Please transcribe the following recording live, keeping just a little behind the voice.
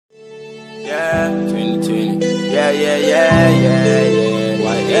Yeah, 2020. Yeah.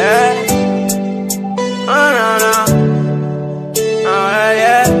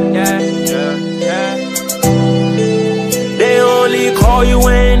 YAT. No. Yeah. They only call you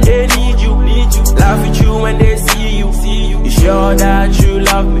when they need you. Laugh at you when they see you. You sure that you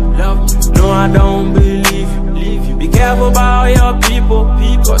love me? No, I don't believe you. Be careful about your people,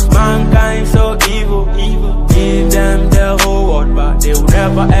 cause mankind so evil. Give them the whole world, but they will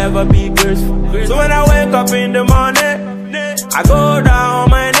never ever be grateful. So when I wake up in the morning, I go down on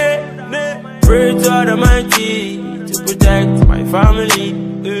my knee, pray to Almighty to protect my family.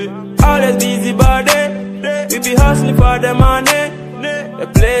 Always busy body, we be hustling for the money. The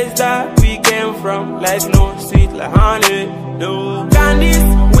place that we came from, life no sweet like honey. No, can this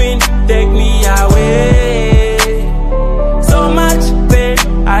wind take me away? So much pain,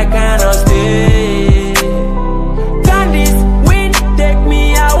 I cannot stay. Can this wind take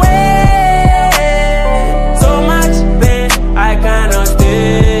me away? So much pain, I cannot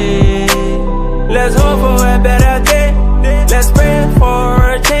stay. Let's hope for a better day. Let's pray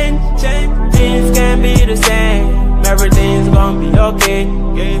for a change. Things can be the same, everything's gonna be okay.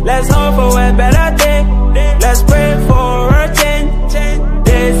 Let's hope for a better day. Let's pray for a change.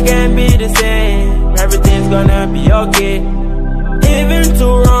 This can be the same, everything's gonna be okay. Even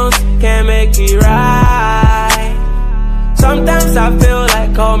two wrongs can make it right. Sometimes I feel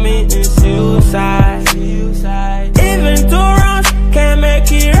like committing suicide. Even two wrongs can make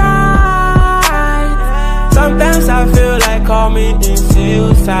it right. Sometimes I feel like committing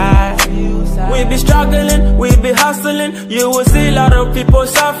suicide. We be struggling, we be hustling. You will see a lot of people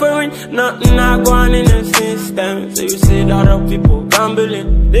suffering. Nothing not going in the system. So you see a lot of people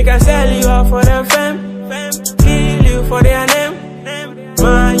gambling. They can sell you out for their fame, kill you for their name.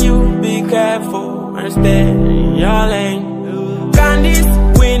 Man, you be careful and stay in your lane. Can this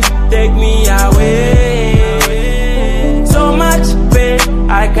wind take me away? So much pain,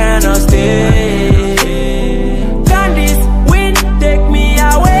 I cannot stay. Can this wind take me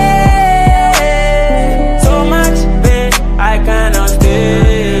away? So much pain, I cannot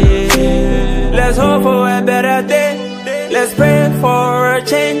stay. Let's hope for a better day. Let's pray for a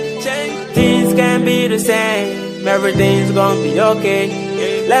change. Things can be the same, everything's gonna be okay.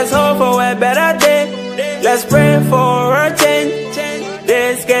 Let's hope for a better day. Let's pray for a change.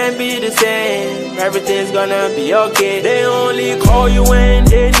 This can be the same, everything's gonna be okay. They only call you when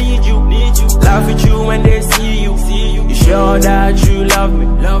they need you. Laugh at you when they see you. You sure that you love me?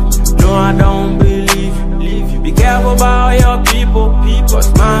 No, I don't believe you. Be careful about your people, cause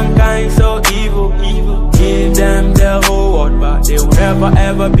mankind so evil. Give them the whole world, but they will never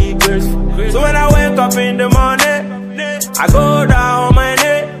ever be grateful. So when I wake up in the morning, I go down on my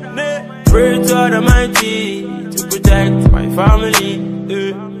knee, pray to Almighty to protect my family.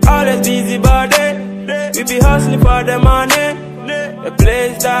 Always busy body, we be hustling for the money. The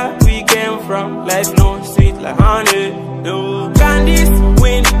place that we came from, life no sweet like honey. No, can this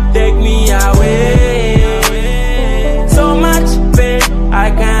wind take me away? So much pain, I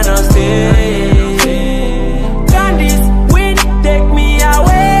cannot stay. Can this wind take me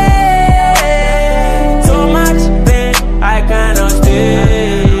away? So much pain, I cannot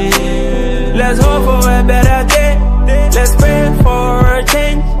stay. Let's hope for a better day. Let's pray for a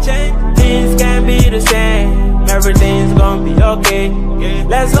change. Things can be the same, everything's gonna be okay.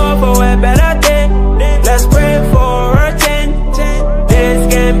 Let's hope for a better day. Let's pray for a change. This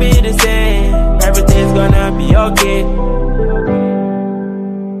can be the same, everything's gonna be okay.